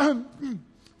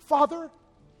 Father,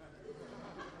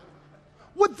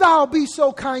 would thou be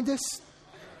so kindest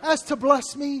as to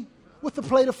bless me with a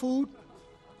plate of food?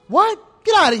 What?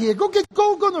 Get out of here. Go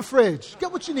in the fridge.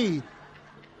 Get what you need.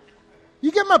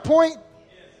 You get my point?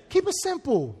 Keep it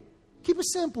simple. Keep it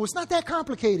simple. It's not that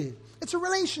complicated. It's a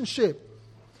relationship.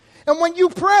 And when you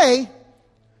pray,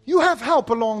 you have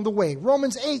help along the way.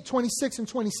 Romans 8, 26 and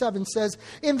 27 says,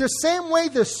 in the same way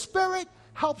the Spirit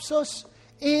helps us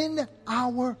in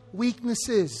our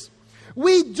weaknesses.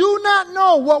 We do not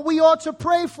know what we ought to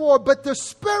pray for, but the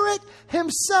Spirit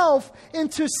himself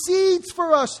intercedes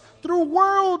for us through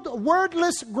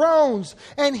wordless groans.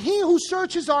 And he who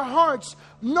searches our hearts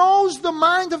knows the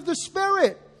mind of the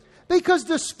Spirit, because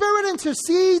the Spirit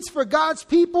intercedes for God's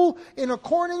people in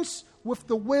accordance with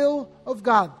the will of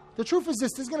God. The truth is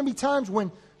this, there's going to be times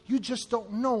when you just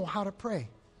don't know how to pray.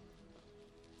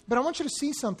 But I want you to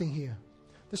see something here.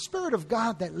 The Spirit of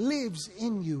God that lives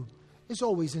in you is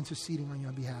always interceding on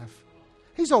your behalf.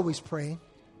 He's always praying.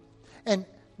 And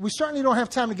we certainly don't have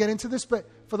time to get into this, but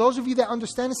for those of you that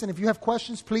understand this, and if you have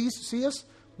questions, please see us.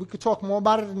 We could talk more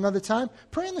about it another time.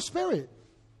 Pray in the Spirit.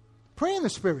 Pray in the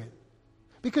Spirit.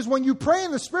 Because when you pray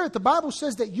in the Spirit, the Bible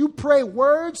says that you pray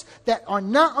words that are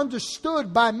not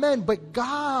understood by men, but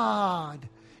God.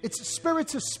 It's spirit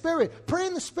to spirit. Pray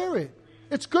in the Spirit.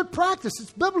 It's good practice.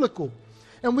 It's biblical.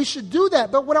 And we should do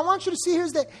that. But what I want you to see here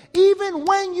is that even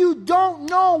when you don't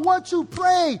know what to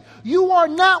pray, you are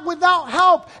not without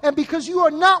help. And because you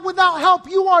are not without help,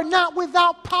 you are not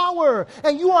without power.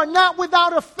 And you are not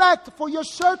without effect for your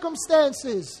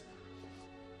circumstances.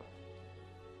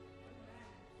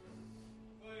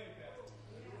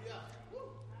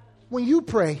 When you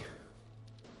pray,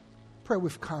 pray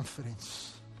with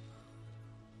confidence.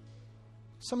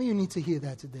 Some of you need to hear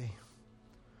that today.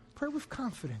 Pray with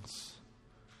confidence.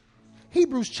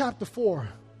 Hebrews chapter 4,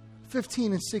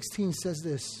 15 and 16 says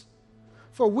this.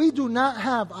 For we do not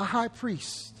have a high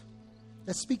priest,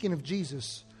 that's speaking of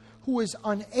Jesus, who is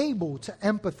unable to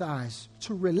empathize,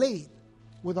 to relate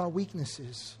with our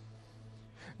weaknesses.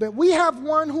 But we have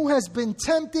one who has been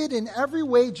tempted in every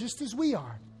way just as we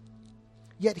are,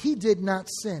 yet he did not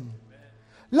sin.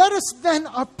 Let us then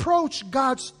approach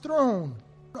God's throne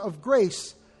of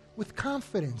grace with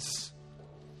confidence,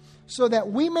 so that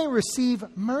we may receive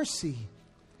mercy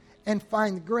and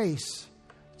find grace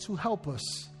to help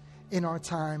us in our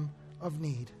time of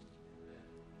need.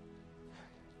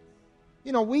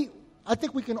 You know, I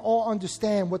think we can all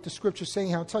understand what the Scripture is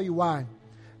saying. I'll tell you why.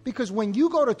 Because when you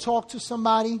go to talk to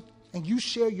somebody and you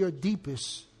share your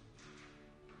deepest,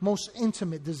 most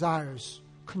intimate desires,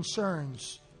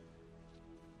 concerns,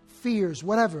 fears,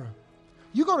 whatever,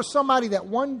 you go to somebody that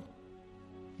one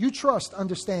you trust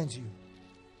understands you.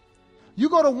 You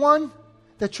go to one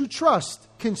that you trust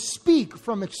can speak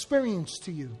from experience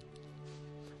to you.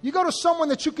 You go to someone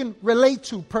that you can relate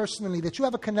to personally, that you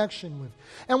have a connection with.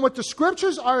 And what the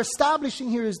Scriptures are establishing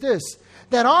here is this,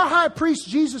 that our high priest,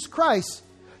 Jesus Christ,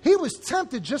 he was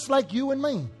tempted just like you and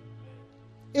me.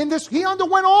 In this, he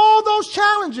underwent all those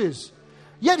challenges,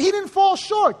 yet he didn't fall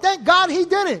short. Thank God he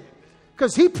didn't,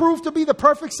 because he proved to be the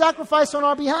perfect sacrifice on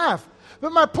our behalf.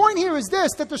 But my point here is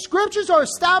this, that the Scriptures are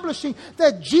establishing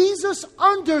that Jesus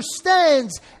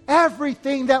understands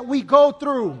everything that we go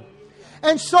through.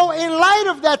 And so in light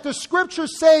of that, the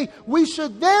Scriptures say we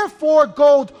should therefore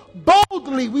go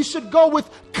boldly. We should go with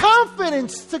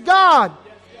confidence to God,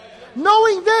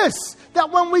 knowing this, that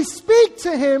when we speak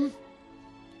to Him,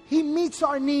 He meets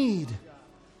our need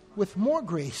with more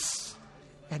grace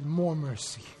and more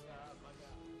mercy.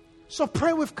 So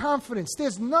pray with confidence.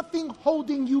 There's nothing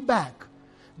holding you back.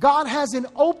 God has an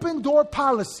open door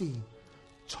policy.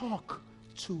 Talk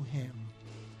to Him.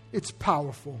 It's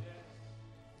powerful.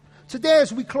 Today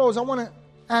as we close, I want to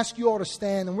ask you all to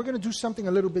stand, and we're going to do something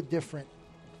a little bit different.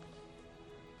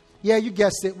 Yeah, you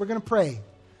guessed it. We're going to pray.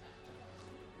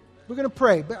 We're going to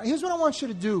pray. But here's what I want you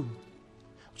to do.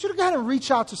 I want you to go ahead and reach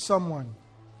out to someone.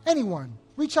 Anyone.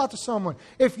 Reach out to someone.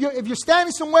 If you're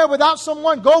standing somewhere without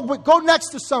someone, go next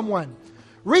to someone.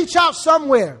 Reach out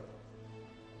somewhere.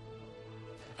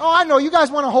 Oh, I know. You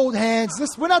guys want to hold hands.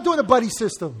 We're not doing a buddy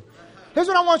system. Here's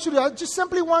what I want you to do. I just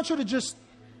simply want you to just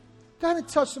go ahead and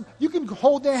touch them. You can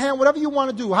hold their hand, whatever you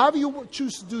want to do, however you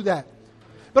choose to do that.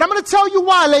 But I'm going to tell you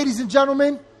why, ladies and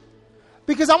gentlemen.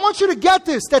 Because I want you to get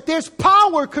this, that there's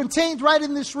power contained right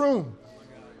in this room.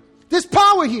 There's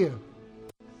power here.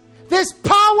 There's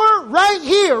power right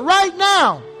here, right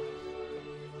now.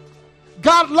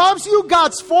 God loves you.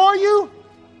 God's for you.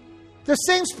 The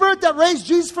same Spirit that raised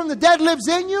Jesus from the dead lives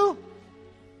in you.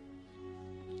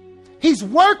 He's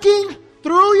working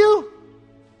through you.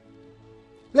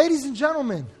 Ladies and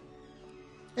gentlemen,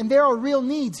 and there are real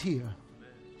needs here.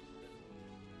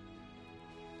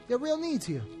 There are real needs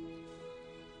here.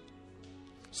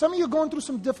 Some of you are going through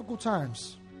some difficult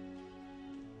times.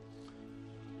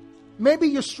 Maybe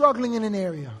you're struggling in an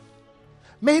area.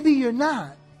 Maybe you're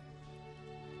not.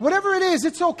 Whatever it is,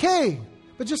 it's okay.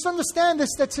 But just understand this,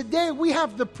 that today we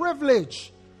have the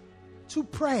privilege to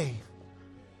pray.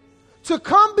 To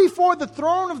come before the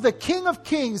throne of the King of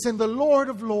Kings and the Lord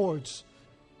of Lords.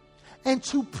 And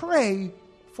to pray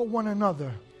for one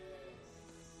another.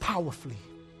 Powerfully.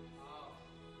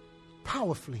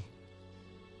 Powerfully.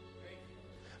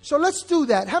 So let's do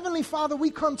that. Heavenly Father, we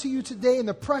come to you today in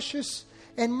the precious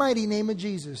and mighty name of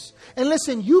Jesus. And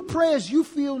listen, you pray as you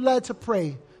feel led to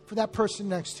pray for that person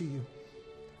next to you.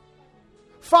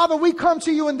 Father, we come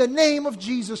to you in the name of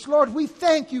Jesus. Lord, we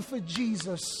thank you for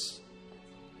Jesus.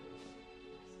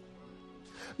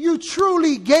 You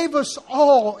truly gave us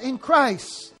all in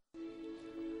Christ.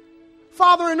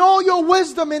 Father, in all your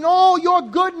wisdom, in all your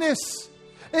goodness,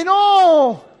 in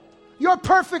all your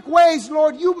perfect ways,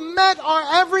 Lord, you met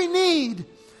our every need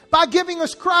by giving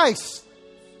us Christ.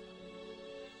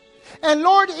 And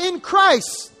Lord, in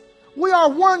Christ, We are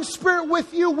one spirit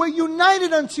with you. We're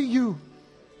united unto you.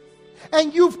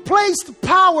 And you've placed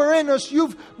power in us.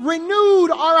 You've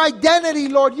renewed our identity,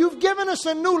 Lord. You've given us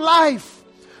a new life,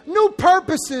 new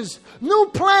purposes,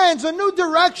 new plans, a new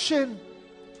direction.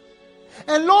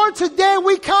 And Lord, today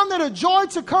we count it a joy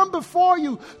to come before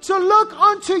you, to look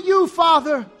unto you,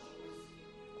 Father.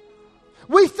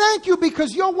 We thank you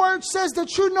because your word says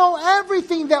that you know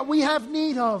everything that we have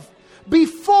need of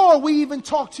before we even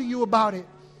talk to you about it.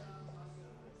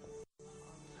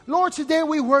 Lord, today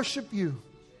we worship you.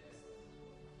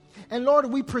 And Lord,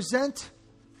 we present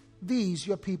these,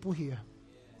 your people here.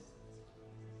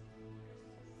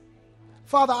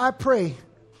 Father, I pray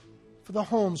for the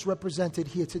homes represented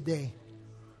here today.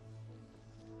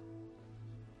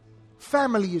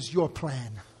 Family is your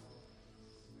plan.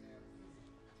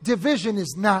 Division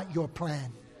is not your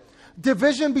plan.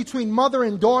 Division between mother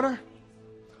and daughter,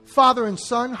 father and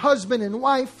son, husband and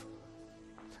wife,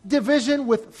 division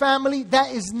with family,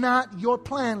 that is not your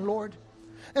plan, Lord.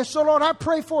 And so, Lord, I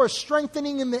pray for a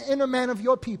strengthening in the inner man of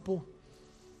your people.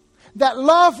 That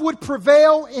love would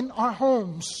prevail in our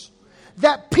homes.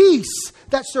 That peace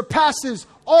that surpasses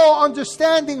all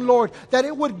understanding, Lord, that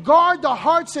it would guard the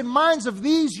hearts and minds of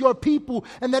these, your people,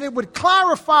 and that it would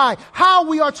clarify how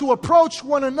we are to approach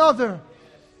one another.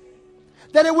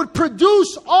 That it would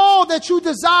produce all that you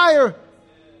desire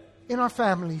in our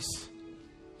families.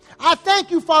 I thank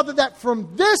you, Father, that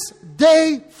from this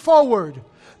day forward,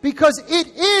 because it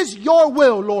is your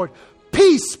will, Lord,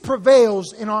 peace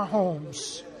prevails in our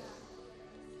homes.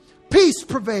 Peace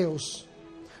prevails.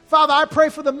 Father, I pray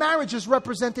for the marriages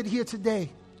represented here today.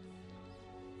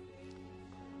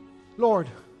 Lord,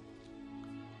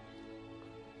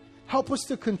 help us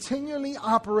to continually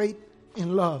operate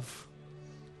in love.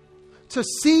 To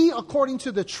see according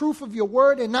to the truth of your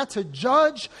word and not to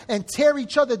judge and tear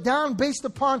each other down based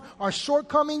upon our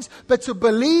shortcomings, but to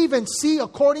believe and see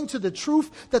according to the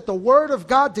truth that the word of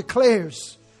God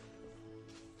declares.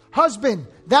 Husband,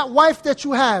 that wife that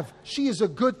you have, she is a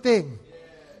good thing.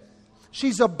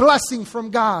 She's a blessing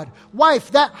from God.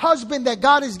 Wife, that husband that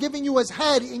God is giving you as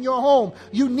head in your home,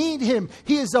 you need him.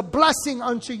 He is a blessing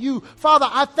unto you. Father,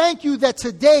 I thank you that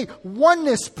today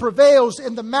oneness prevails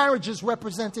in the marriages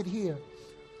represented here.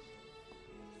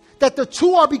 That the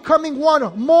two are becoming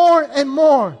one more and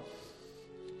more.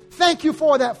 Thank you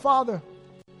for that, Father.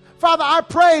 Father, I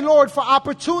pray, Lord, for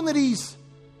opportunities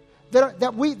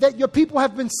that your people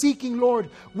have been seeking, Lord,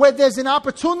 where there's an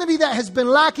opportunity that has been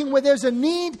lacking, where there's a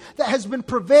need that has been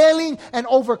prevailing and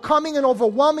overcoming and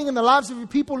overwhelming in the lives of your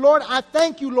people. Lord, I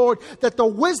thank you, Lord, that the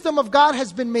wisdom of God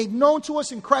has been made known to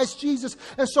us in Christ Jesus.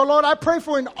 And so, Lord, I pray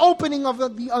for an opening of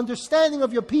the understanding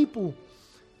of your people,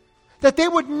 that they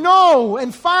would know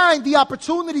and find the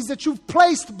opportunities that you've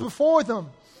placed before them,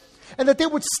 and that they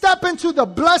would step into the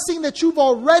blessing that you've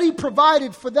already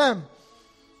provided for them.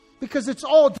 Because it's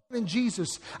all done in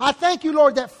Jesus. I thank you,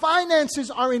 Lord, that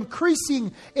finances are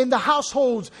increasing in the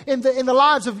households, in the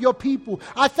lives of your people.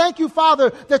 I thank you, Father,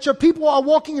 that your people are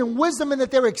walking in wisdom and that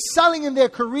they're excelling in their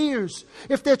careers.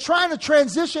 If they're trying to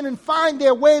transition and find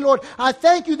their way, Lord, I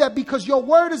thank you that because your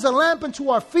word is a lamp unto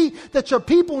our feet, that your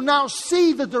people now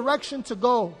see the direction to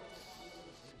go.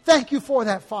 Thank you for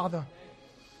that, Father.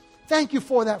 Thank you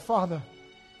for that, Father.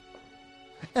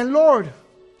 And Lord,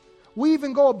 we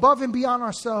even go above and beyond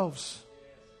ourselves.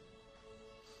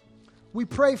 We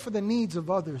pray for the needs of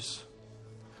others.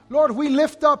 Lord, we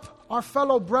lift up our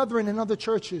fellow brethren in other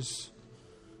churches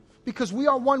because we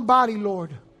are one body,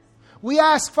 Lord. We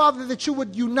ask, Father, that you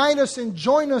would unite us and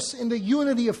join us in the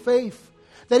unity of faith.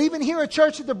 That even here at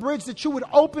Church at the Bridge, that you would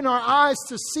open our eyes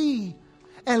to see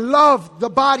and love the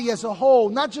body as a whole,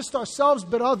 not just ourselves,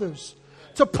 but others.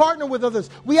 To partner with others.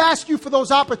 We ask you for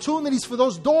those opportunities, for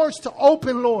those doors to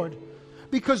open, Lord.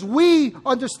 Because we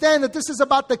understand that this is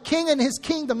about the King and his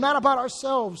kingdom, not about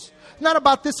ourselves. Not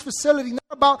about this facility, not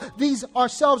about these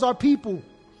ourselves, our people.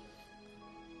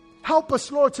 Help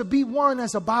us, Lord, to be one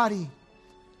as a body.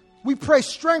 We pray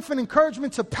strength and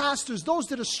encouragement to pastors, those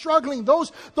that are struggling,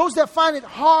 those that find it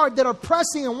hard, that are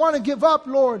pressing and want to give up,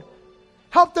 Lord.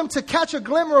 Help them to catch a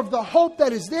glimmer of the hope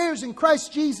that is theirs in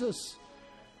Christ Jesus.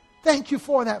 Thank you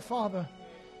for that, Father.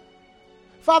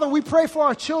 Father, we pray for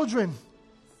our children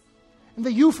and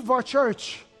the youth of our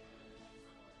church.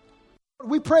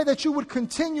 We pray that you would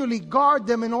continually guard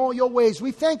them in all your ways.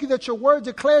 We thank you that your word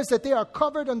declares that they are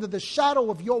covered under the shadow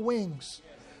of your wings.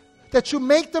 That you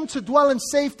make them to dwell in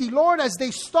safety, Lord, as they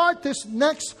start this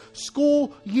next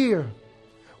school year.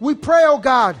 We pray, oh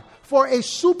God, for a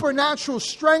supernatural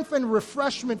strength and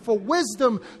refreshment, for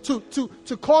wisdom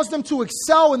to cause them to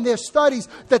excel in their studies,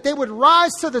 that they would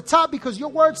rise to the top, because your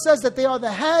word says that they are the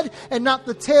head and not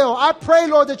the tail. I pray,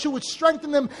 Lord, that you would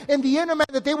strengthen them in the inner man,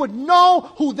 that they would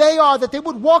know who they are, that they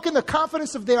would walk in the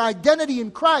confidence of their identity in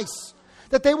Christ,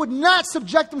 that they would not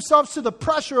subject themselves to the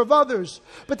pressure of others,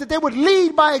 but that they would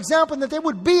lead by example, and that they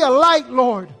would be a light,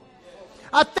 Lord.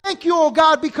 I thank you, oh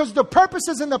God, because the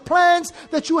purposes and the plans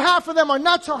that you have for them are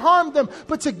not to harm them,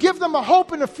 but to give them a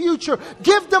hope in the future.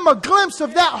 Give them a glimpse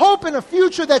of that hope in the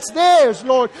future that's theirs,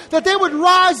 Lord. That they would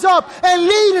rise up and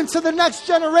lead into the next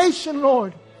generation,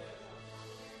 Lord.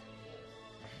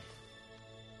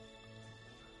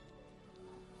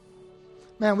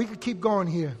 Man, we could keep going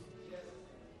here.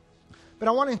 But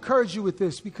I want to encourage you with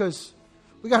this, because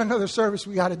we got another service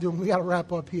we got to do, and we got to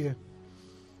wrap up here.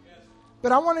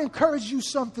 But I want to encourage you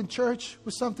something, church.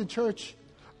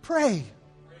 Pray.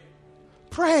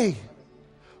 Pray.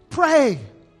 Pray.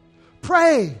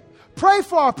 Pray. Pray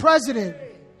for our president.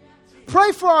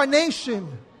 Pray for our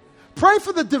nation. Pray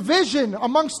for the division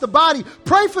amongst the body.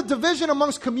 Pray for division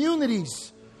amongst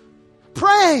communities.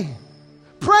 Pray.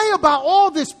 Pray about all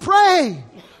this. Pray.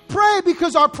 Pray,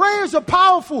 because our prayers are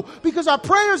powerful, because our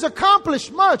prayers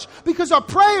accomplish much, because our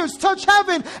prayers touch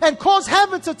heaven and cause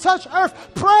heaven to touch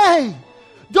earth. Pray.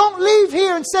 Don't leave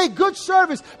here and say, good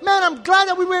service. Man, I'm glad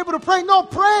that we were able to pray. No,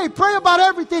 pray. Pray about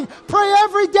everything. Pray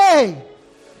every day.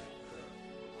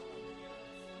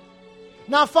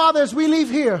 Now, Father, as we leave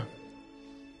here,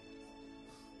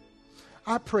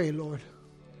 I pray, Lord,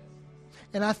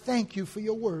 and I thank you for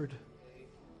your word,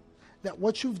 that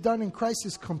what you've done in Christ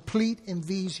is complete in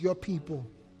these, your people.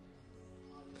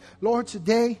 Lord,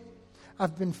 today,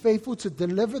 I've been faithful to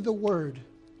deliver the word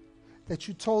that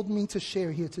you told me to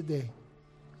share here today.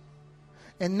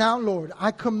 And now, Lord, I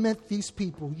commit these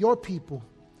people, your people,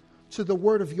 to the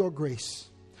word of your grace.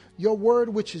 Your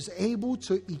word which is able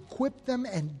to equip them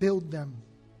and build them,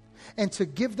 and to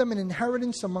give them an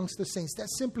inheritance amongst the saints. That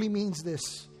simply means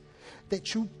this,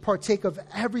 that you partake of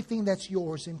everything that's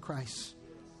yours in Christ.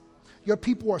 Your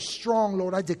people are strong,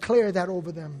 Lord. I declare that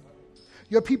over them.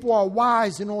 Your people are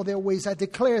wise in all their ways. I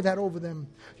declare that over them.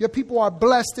 Your people are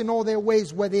blessed in all their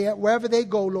ways, wherever they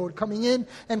go, Lord, coming in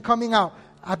and coming out.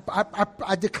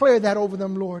 I declare that over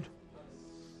them, Lord.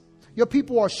 Your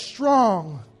people are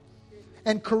strong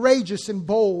and courageous and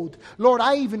bold. Lord,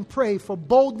 I even pray for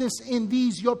boldness in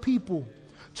these, your people,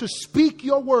 to speak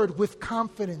your word with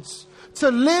confidence,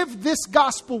 to live this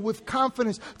gospel with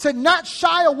confidence, to not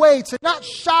shy away, to not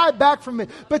shy back from it,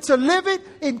 but to live it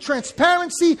in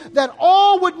transparency, that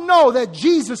all would know that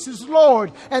Jesus is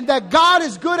Lord and that God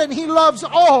is good and he loves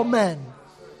all men.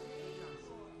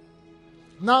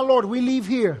 Now, Lord, we leave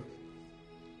here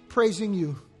praising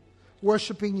you,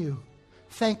 worshiping you,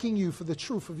 thanking you for the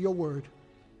truth of your word.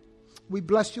 We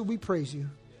bless you, we praise you.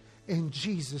 In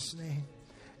Jesus' name,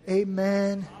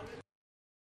 amen.